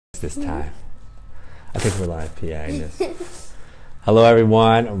this time. I think we're live, Pia, Agnes. Hello,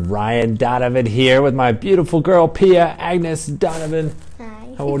 everyone. Ryan Donovan here with my beautiful girl, Pia Agnes Donovan.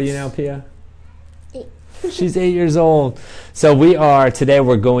 Hi. How old are you now, Pia? 8. She's 8 years old. So today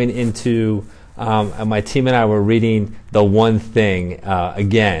we're going into, my team and I were reading The One Thing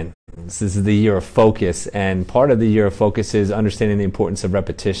again. This is the year of focus, and part of the year of focus is understanding the importance of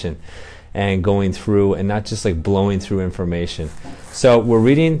repetition and going through and not just like blowing through information. So we're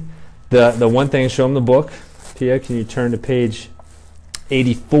reading the One Thing. Show them the book. Pia, can you turn to page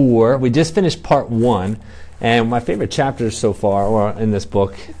 84? We just finished part 1, and my favorite chapters so far, or in this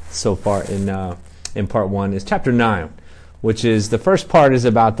book so far in part 1, is chapter 9, which is the first part is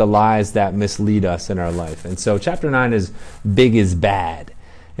about the lies that mislead us in our life. And so chapter 9 is big is bad.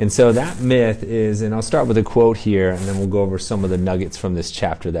 And so that myth is, and I'll start with a quote here, and then we'll go over some of the nuggets from this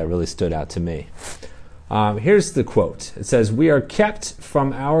chapter that really stood out to me. Here's the quote. It says, "We are kept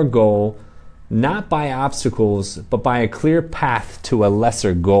from our goal not by obstacles, but by a clear path to a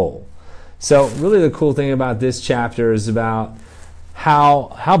lesser goal." So really the cool thing about this chapter is about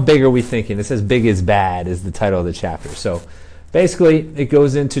how big are we thinking. It says big is bad is the title of the chapter. So basically it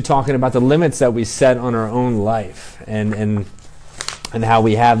goes into talking about the limits that we set on our own life and how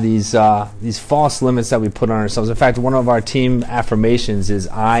we have these false limits that we put on ourselves. In fact, one of our team affirmations is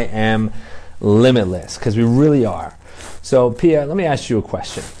I am limitless, because we really are. So Pia, let me ask you a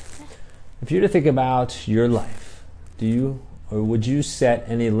question. If you were to think about your life, would you set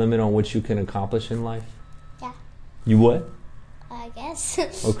any limit on what you can accomplish in life? Yeah. You would? I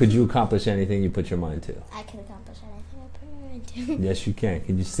guess. Or could you accomplish anything you put your mind to? I can accomplish anything I put my mind to. Yes, you can.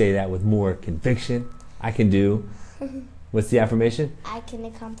 Can you say that with more conviction? I can do. What's the affirmation? I can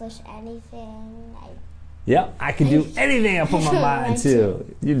accomplish anything. Yep, I can do anything I put my mind to.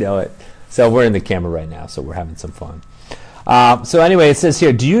 You know it. So we're in the camera right now, so we're having some fun. So anyway, it says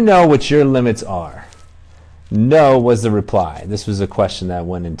here, do you know what your limits are? No was the reply. This was a question that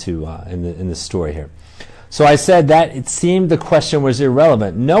went into in the story here. So I said that it seemed the question was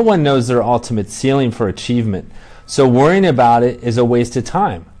irrelevant. No one knows their ultimate ceiling for achievement, so worrying about it is a waste of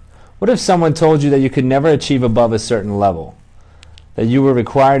time. What if someone told you that you could never achieve above a certain level? That you were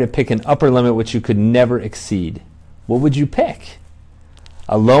required to pick an upper limit which you could never exceed? What would you pick?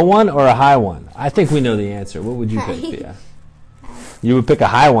 A low one or a high one? I think we know the answer. What would you pick, Pia? You would pick a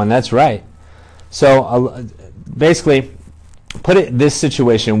high one, that's right. So basically, put it in this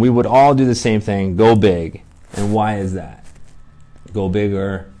situation, we would all do the same thing, go big. And why is that? Go big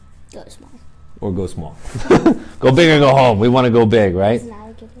or? Go small. Or go small. Go big or go home. We want to go big, right?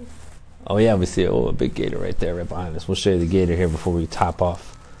 Oh yeah, we see a big gator right there, right behind us. We'll show you the gator here before we top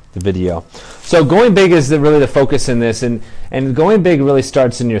off the video. So going big is really the focus in this, and going big really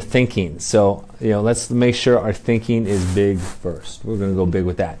starts in your thinking. So let's make sure our thinking is big first. We're going to go big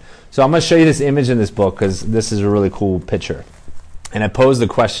with that. So I'm going to show you this image in this book because this is a really cool picture. And I posed the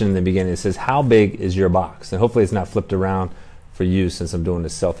question in the beginning. It says, how big is your box? And hopefully it's not flipped around for you since I'm doing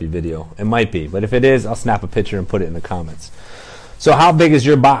this selfie video. It might be, but if it is, I'll snap a picture and put it in the comments. So how big is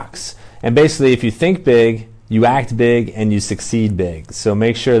your box? And basically, if you think big, you act big, and you succeed big. So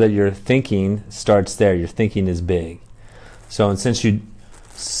make sure that your thinking starts there. Your thinking is big. So and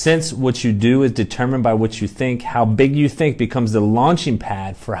since what you do is determined by what you think, how big you think becomes the launching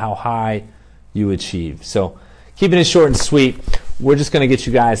pad for how high you achieve. So keeping it short and sweet, we're just going to get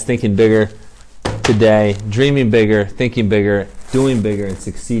you guys thinking bigger today, dreaming bigger, thinking bigger, doing bigger, and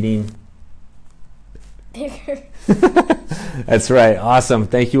succeeding bigger. That's right. Awesome.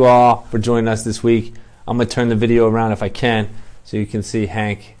 Thank you all for joining us this week. I'm going to turn the video around if I can so you can see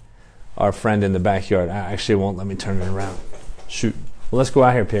Hank, our friend in the backyard. Actually, it won't let me turn it around. Shoot. Well, let's go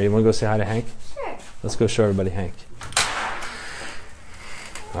out here, Pierre. You want to go say hi to Hank? Sure. Let's go show everybody Hank.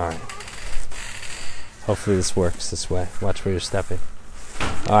 All right. Hopefully this works this way. Watch where you're stepping.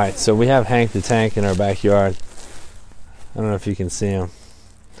 All right. So we have Hank the Tank in our backyard. I don't know if you can see him.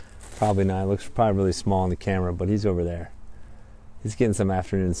 Probably not. It looks probably really small on the camera, but he's over there. He's getting some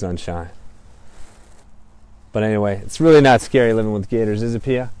afternoon sunshine. But anyway, it's really not scary living with gators, is it,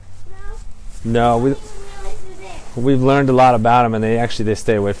 Pia? No. No. We've learned a lot about them, and they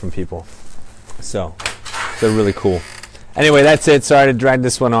stay away from people. So they're really cool. Anyway, that's it. Sorry to drag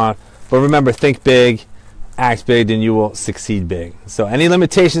this one on. But remember, think big, act big, and you will succeed big. So any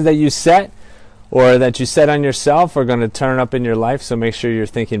limitations that you set or that you set on yourself are going to turn up in your life. So make sure you're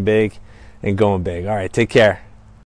thinking big and going big. All right, take care.